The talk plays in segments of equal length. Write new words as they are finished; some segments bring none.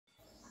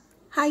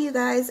Hi you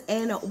guys,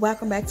 and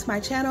welcome back to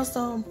my channel.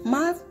 So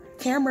my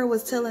camera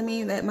was telling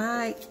me that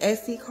my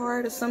SD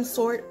card of some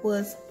sort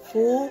was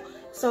full,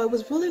 so it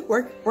was really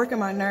working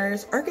my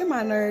nerves,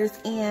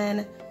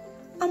 and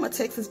I'm a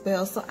Texas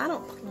Belle, so I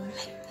don't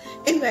play.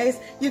 Anyways,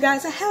 you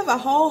guys, I have a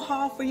whole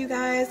haul for you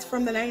guys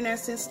from the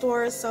 99-cent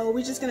store, so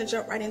we're just gonna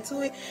jump right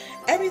into it.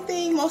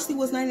 Everything mostly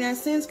was 99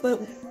 cents,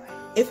 but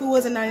if it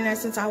wasn't 99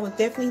 cents, I would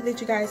definitely let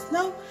you guys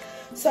know.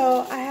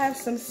 So I have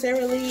some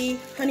Sara Lee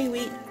honey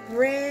wheat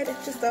bread,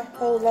 just a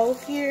whole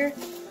loaf here.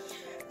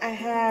 I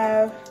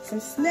have some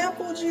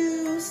Snapple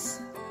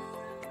juice,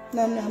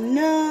 num num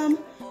num.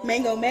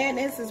 Mango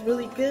Madness is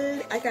really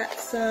good. I got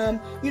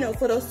some,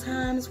 for those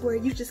times where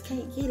you just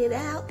can't get it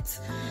out.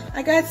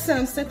 I got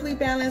some Simply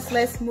Balanced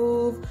Let's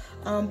Move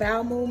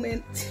bowel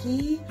movement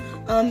tea.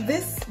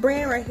 This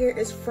brand right here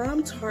is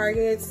from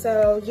Target,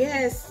 so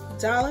yes,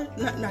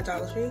 not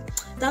Dollar Tree.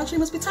 Dollar Tree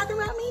must be talking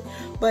about me,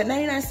 but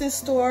 99-cent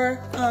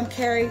store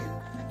carry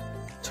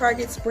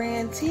Target's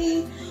brand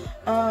tea.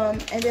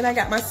 And then I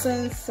got my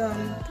son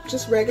some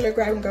just regular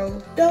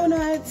grab-and-go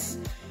donuts.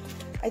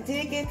 I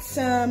did get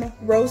some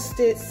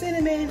roasted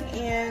cinnamon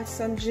and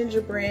some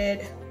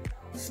gingerbread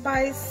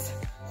spice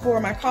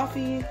for my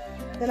coffee.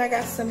 Then I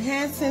got some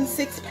Hanson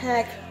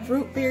 6-pack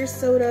root beer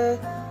soda,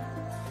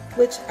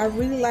 which I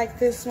really like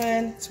this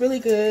one. It's really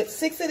good.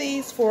 6 of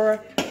these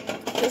for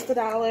just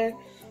 $1.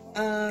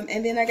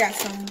 And then I got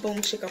some Boom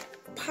Chicka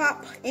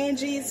Pop,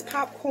 Angie's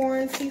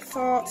popcorn sea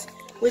salt,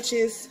 which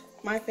is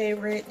my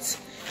favorite.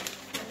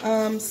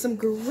 Some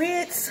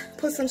grits,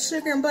 put some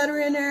sugar and butter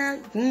in there.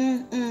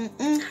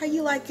 How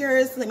you like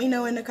yours? Let me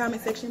know in the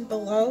comment section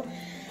below.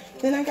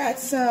 Then I got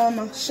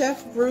some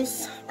Chef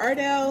Bruce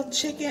Ardell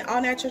chicken,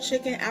 all natural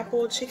chicken,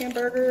 apple chicken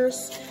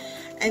burgers.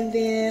 And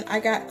then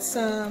I got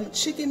some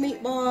chicken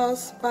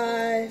meatballs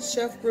by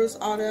Chef Bruce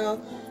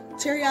Ardell,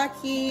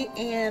 teriyaki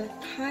and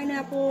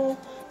pineapple.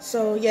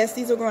 So yes,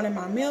 these are going in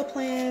my meal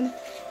plan.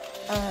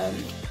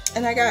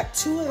 And I got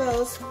 2 of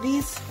those.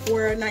 These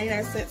were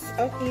 99 cents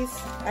a piece.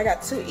 I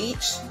got 2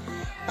 each.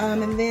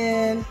 And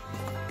then,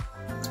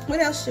 what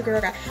else your girl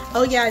got?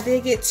 Oh yeah, I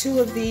did get 2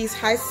 of these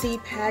high C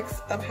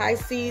packs of high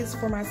C's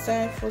for my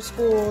son for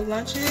school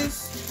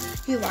lunches.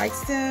 He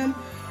likes them.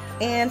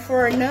 And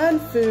for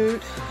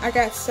non-food, I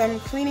got some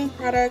cleaning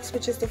products,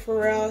 which is the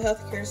Pharrell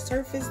Healthcare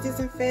Surface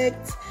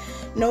Disinfect.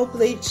 No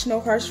bleach, no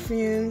harsh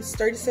fumes,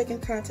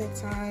 30-second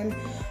contact time.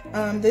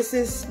 This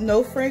is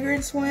no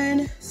fragrance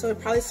one, so it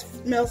probably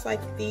smells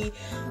like the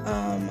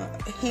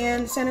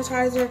hand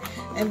sanitizer.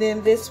 And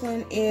then this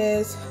one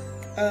is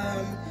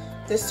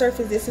the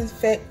Surface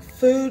Disinfect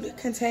Food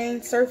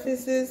Contained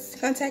Surfaces,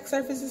 Contact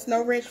Surfaces,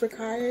 no rinse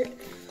required.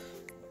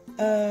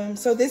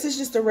 So this is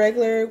just a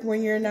regular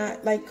when you're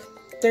not like,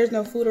 there's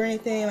no food or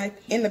anything like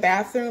in the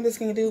bathroom. This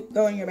can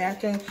go in your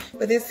bathroom,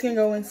 but this can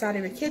go inside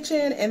of your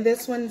kitchen. And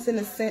this one's in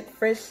the scent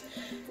fresh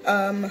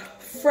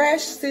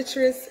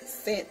citrus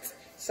scent.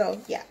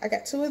 So yeah, I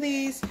got 2 of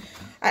these.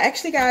 I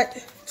actually got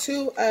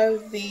 2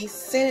 of the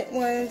scented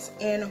ones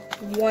and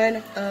 1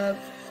 of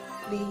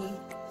the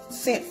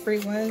scent free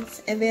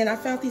ones. And then I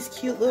found these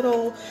cute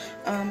little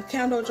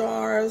candle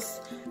jars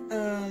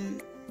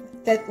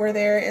that were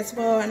there as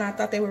well, and I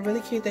thought they were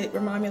really cute. They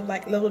remind me of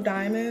like little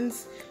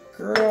diamonds.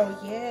 Girl,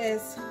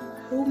 yes.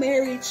 Who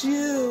married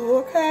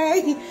you?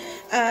 Okay.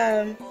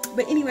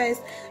 But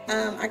anyways,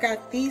 I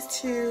got these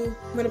 2.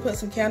 I'm gonna put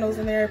some candles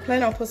in there.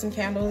 Plan on putting some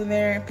candles in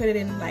there and put it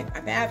in like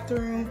my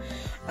bathroom.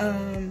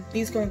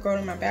 These gonna go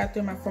in my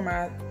bathroom for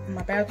my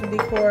bathroom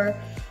decor.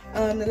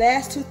 The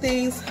last 2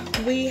 things,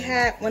 we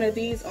had one of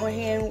these on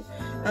hand.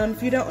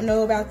 If you don't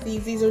know about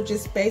these are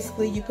just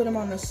basically you put them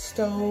on the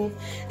stove,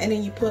 and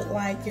then you put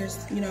like your,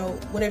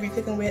 whatever you're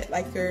cooking with,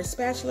 like your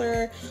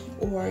spatula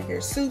or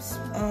your soup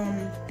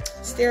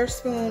stir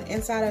spoon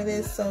inside of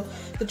this, so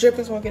the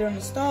drippings won't get on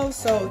the stove.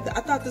 So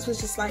I thought this was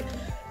just like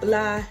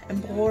blah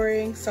and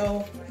boring,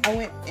 so I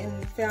went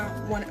and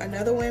found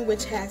another one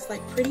which has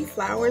like pretty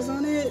flowers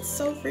on it. It's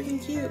so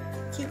freaking cute.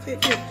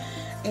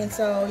 And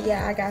so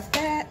yeah, I got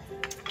that.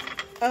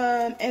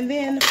 And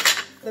then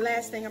the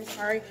last thing,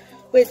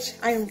 which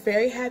I am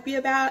very happy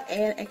about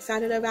and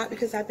excited about,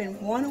 because I've been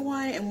wanting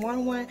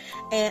one,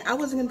 and I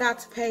wasn't about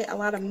to pay a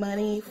lot of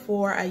money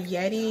for a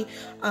Yeti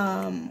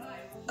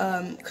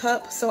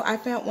cup. So I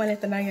found one at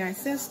the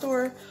 99-cent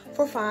store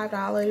for $5,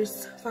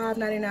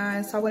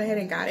 $5.99. So I went ahead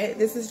and got it.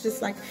 This is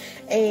just like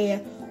a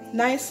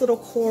nice little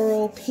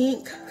coral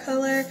pink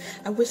color.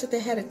 I wish that they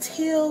had a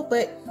teal,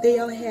 but they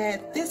only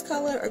had this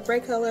color, a gray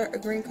color, a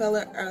green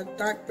color, a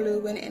dark blue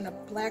one, and a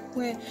black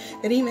one.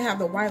 They didn't even have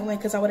the white one,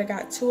 because I would have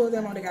got 2 of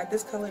them. I would have got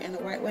this color and the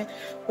white one.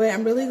 But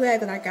I'm really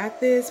glad that I got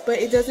this. But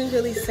it doesn't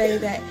really say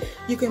that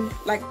you can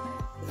like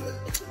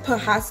put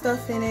hot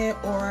stuff in it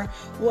or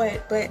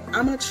what, but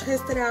I'm gonna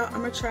test it out.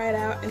 I'm gonna try it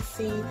out and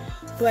see.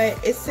 But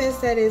it says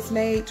that it's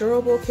made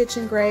durable,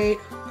 kitchen grade,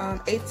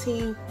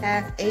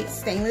 18/8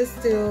 stainless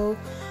steel.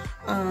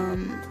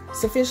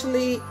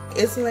 sufficiently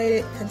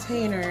insulated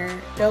container,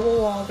 double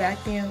wall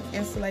vacuum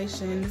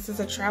installation. This is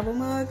a travel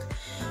mug.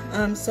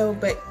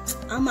 But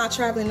I'm not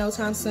traveling no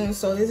time soon,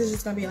 so this is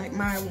just gonna be like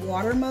my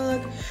water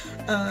mug,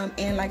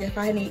 and like if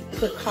I need to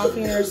put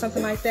coffee in it or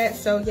something like that.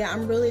 So yeah,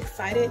 I'm really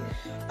excited.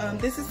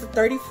 This is a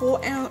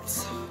 34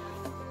 ounce.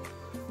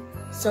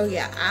 So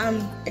yeah,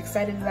 I'm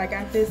excited that I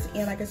got this,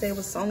 and like I said, it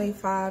was only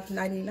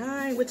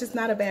 $5.99, which is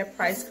not a bad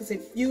price, because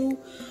if you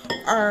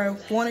are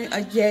wanting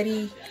a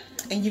Yeti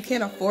and you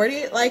can't afford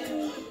it, like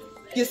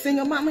your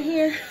single mama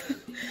here,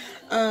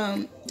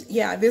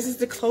 yeah, this is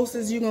the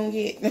closest you're gonna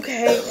get,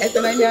 okay, at the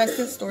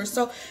 99-cent store.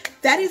 So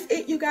that is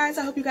it, you guys.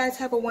 I hope you guys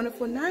have a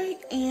wonderful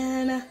night,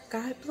 and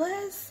God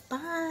bless.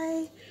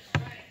 Bye.